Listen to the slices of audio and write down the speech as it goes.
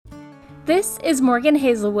This is Morgan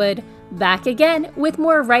Hazelwood, back again with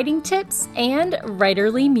more writing tips and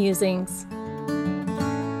writerly musings.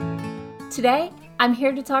 Today, I'm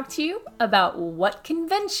here to talk to you about what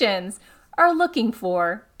conventions are looking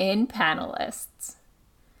for in panelists.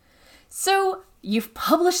 So, you've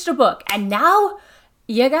published a book and now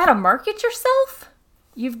you gotta market yourself?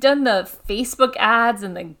 You've done the Facebook ads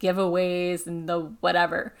and the giveaways and the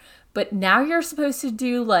whatever, but now you're supposed to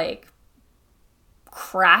do like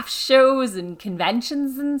craft shows and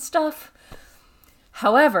conventions and stuff.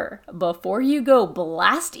 However, before you go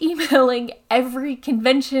blast emailing every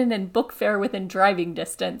convention and book fair within driving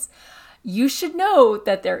distance, you should know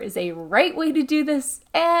that there is a right way to do this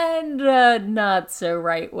and a not so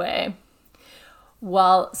right way.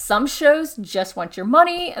 While some shows just want your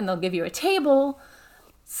money and they'll give you a table,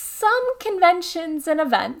 some conventions and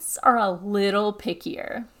events are a little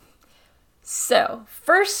pickier. So,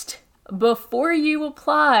 first, before you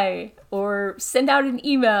apply or send out an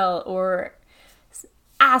email or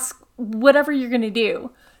ask whatever you're going to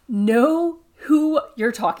do, know who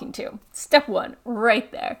you're talking to. Step one,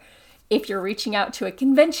 right there. If you're reaching out to a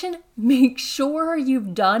convention, make sure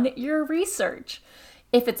you've done your research.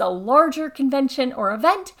 If it's a larger convention or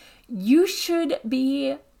event, you should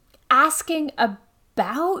be asking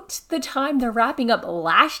about the time they're wrapping up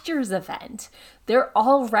last year's event. They're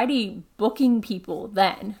already booking people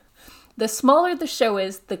then. The smaller the show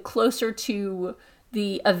is, the closer to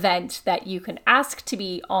the event that you can ask to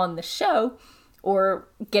be on the show or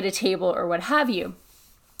get a table or what have you.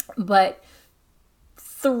 But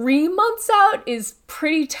 3 months out is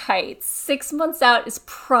pretty tight. 6 months out is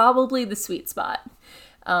probably the sweet spot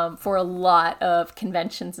for a lot of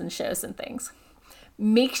conventions and shows and things.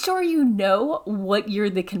 Make sure you know what year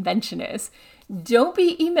the convention is. Don't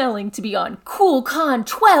be emailing to be on CoolCon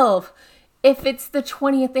 12 if it's the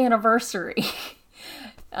 20th anniversary.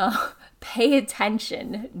 Pay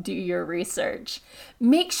attention, do your research.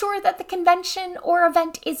 Make sure that the convention or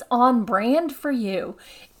event is on brand for you.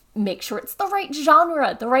 Make sure it's the right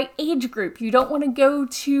genre, the right age group. You don't want to go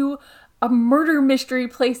to a murder mystery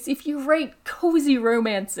place if you write cozy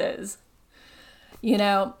romances.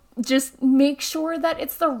 Just make sure that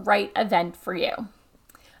it's the right event for you.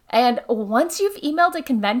 And once you've emailed a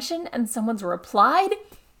convention and someone's replied,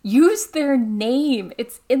 use their name.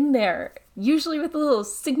 It's in there, usually with a little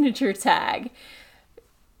signature tag.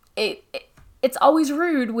 It's always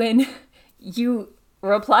rude when you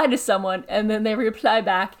reply to someone and then they reply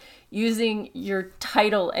back using your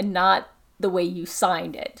title and not the way you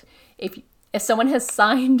signed it. If someone has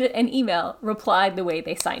signed an email, reply the way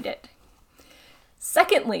they signed it.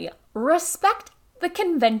 Secondly, respect the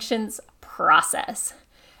convention's process.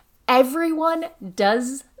 Everyone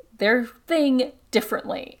does their thing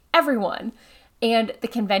differently. Everyone. And the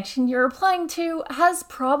convention you're applying to has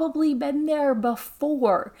probably been there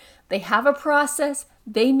before. They have a process.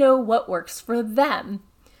 They know what works for them.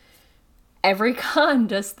 Every con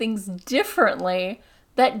does things differently.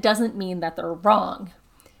 That doesn't mean that they're wrong.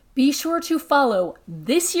 Be sure to follow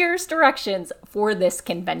this year's directions for this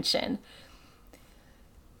convention.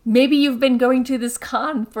 Maybe you've been going to this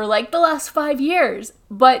con for like the last 5 years,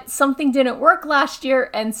 but something didn't work last year,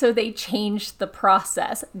 and so they changed the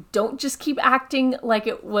process. Don't just keep acting like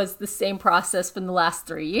it was the same process from the last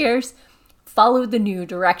 3 years. Follow the new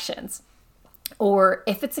directions. Or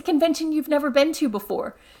if it's a convention you've never been to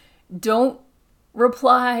before, don't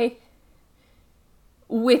reply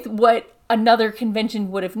with what another convention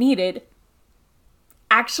would have needed.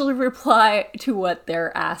 Actually reply to what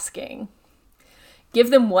they're asking. Give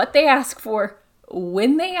them what they ask for,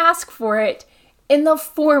 when they ask for it, in the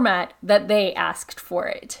format that they asked for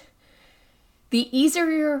it. The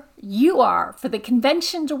easier you are for the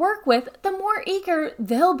convention to work with, the more eager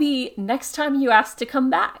they'll be next time you ask to come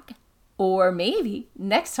back. Or maybe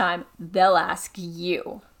next time they'll ask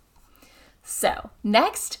you. So,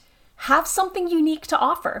 next, have something unique to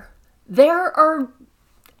offer. There are,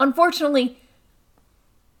 unfortunately,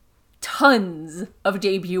 tons of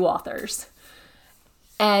debut authors.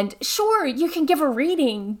 And sure, you can give a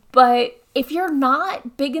reading, but if you're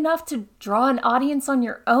not big enough to draw an audience on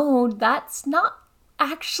your own, that's not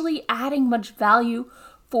actually adding much value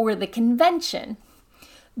for the convention.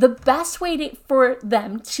 The best way for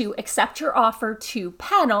them to accept your offer to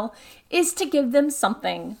panel is to give them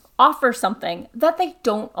something, offer something that they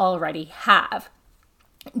don't already have.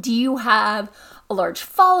 Do you have a large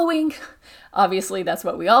following? Obviously, that's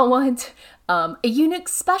what we all want. A unique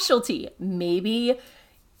specialty, maybe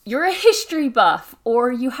you're a history buff,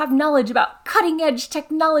 or you have knowledge about cutting-edge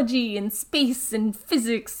technology and space and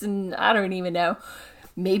physics and I don't even know.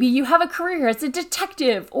 Maybe you have a career as a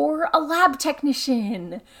detective or a lab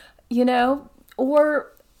technician.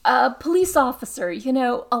 or a police officer,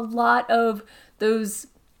 a lot of those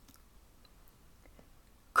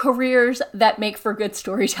careers that make for good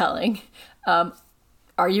storytelling.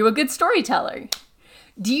 Are you a good storyteller?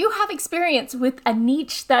 Do you have experience with a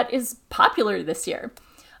niche that is popular this year?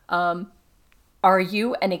 Are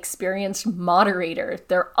you an experienced moderator?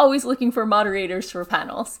 They're always looking for moderators for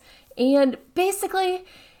panels. And basically,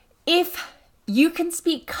 if you can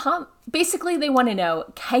speak, basically they want to know,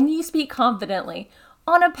 can you speak confidently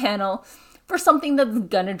on a panel for something that's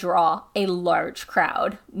gonna draw a large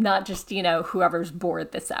crowd, not just, whoever's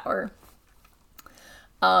bored this hour.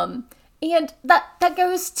 And that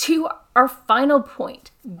goes to our final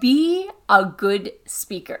point. Be a good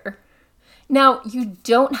speaker. Now, you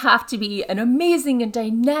don't have to be an amazing and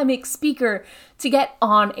dynamic speaker to get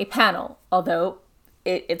on a panel, although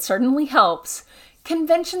it certainly helps.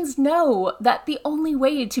 Conventions know that the only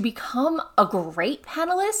way to become a great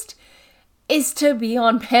panelist is to be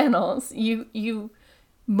on panels.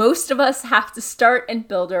 Most of us have to start and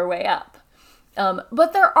build our way up.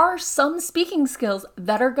 But there are some speaking skills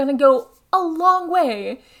that are going to go a long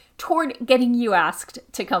way toward getting you asked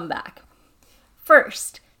to come back.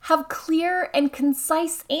 First, have clear and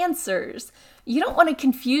concise answers. You don't want to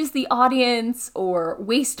confuse the audience or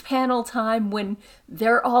waste panel time when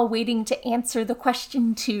they're all waiting to answer the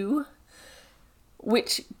question too.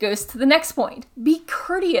 Which goes to the next point. Be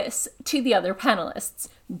courteous to the other panelists.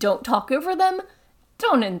 Don't talk over them.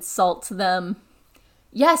 Don't insult them.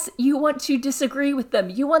 Yes, you want to disagree with them.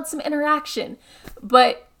 You want some interaction.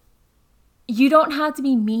 But you don't have to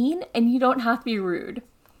be mean and you don't have to be rude.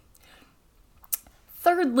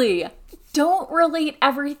 Thirdly, don't relate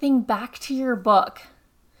everything back to your book.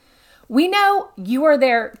 We know you are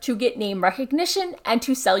there to get name recognition and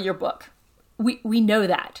to sell your book. We know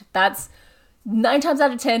that. That's 9 times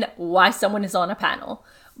out of 10 why someone is on a panel.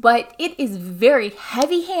 But it is very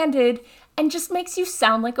heavy-handed and just makes you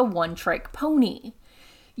sound like a one-trick pony.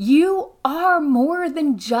 You are more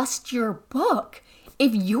than just your book.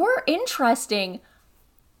 If you're interesting,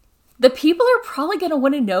 the people are probably going to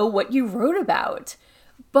want to know what you wrote about.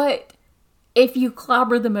 But if you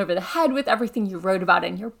clobber them over the head with everything you wrote about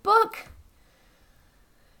in your book,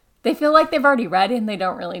 they feel like they've already read it and they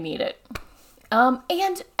don't really need it. And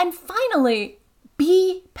finally,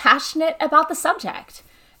 be passionate about the subject.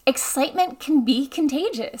 Excitement can be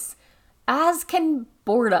contagious, as can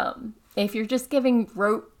boredom. If you're just giving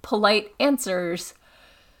rote, polite answers,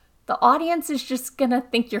 the audience is just gonna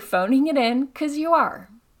think you're phoning it in because you are.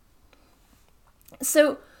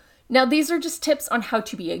 So now these are just tips on how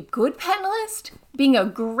to be a good panelist. Being a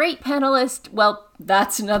great panelist, well,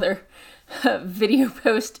 that's another video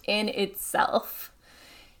post in itself.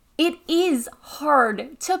 It is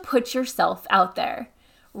hard to put yourself out there.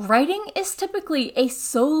 Writing is typically a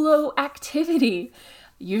solo activity,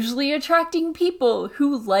 usually attracting people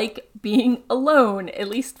who like being alone, at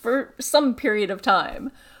least for some period of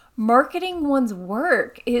time. Marketing one's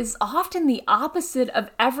work is often the opposite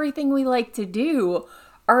of everything we like to do.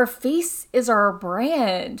 Our face is our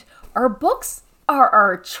brand. Our books are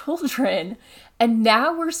our children. And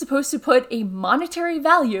now we're supposed to put a monetary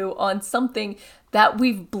value on something that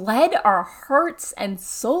we've bled our hearts and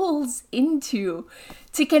souls into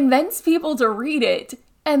to convince people to read it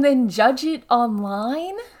and then judge it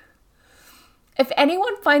online. If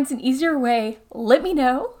anyone finds an easier way, let me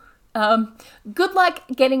know. Good luck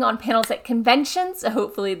getting on panels at conventions.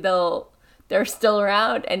 Hopefully they're still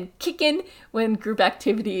around and kicking when group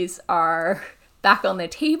activities are back on the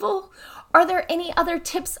table. Are there any other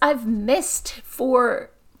tips I've missed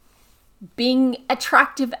for being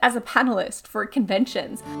attractive as a panelist for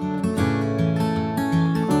conventions?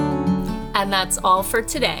 And that's all for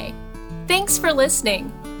today. Thanks for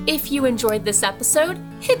listening. If you enjoyed this episode,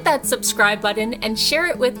 hit that subscribe button and share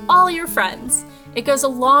it with all your friends. It goes a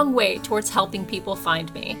long way towards helping people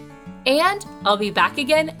find me. And I'll be back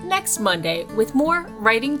again next Monday with more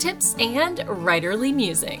writing tips and writerly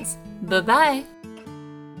musings. Bye-bye.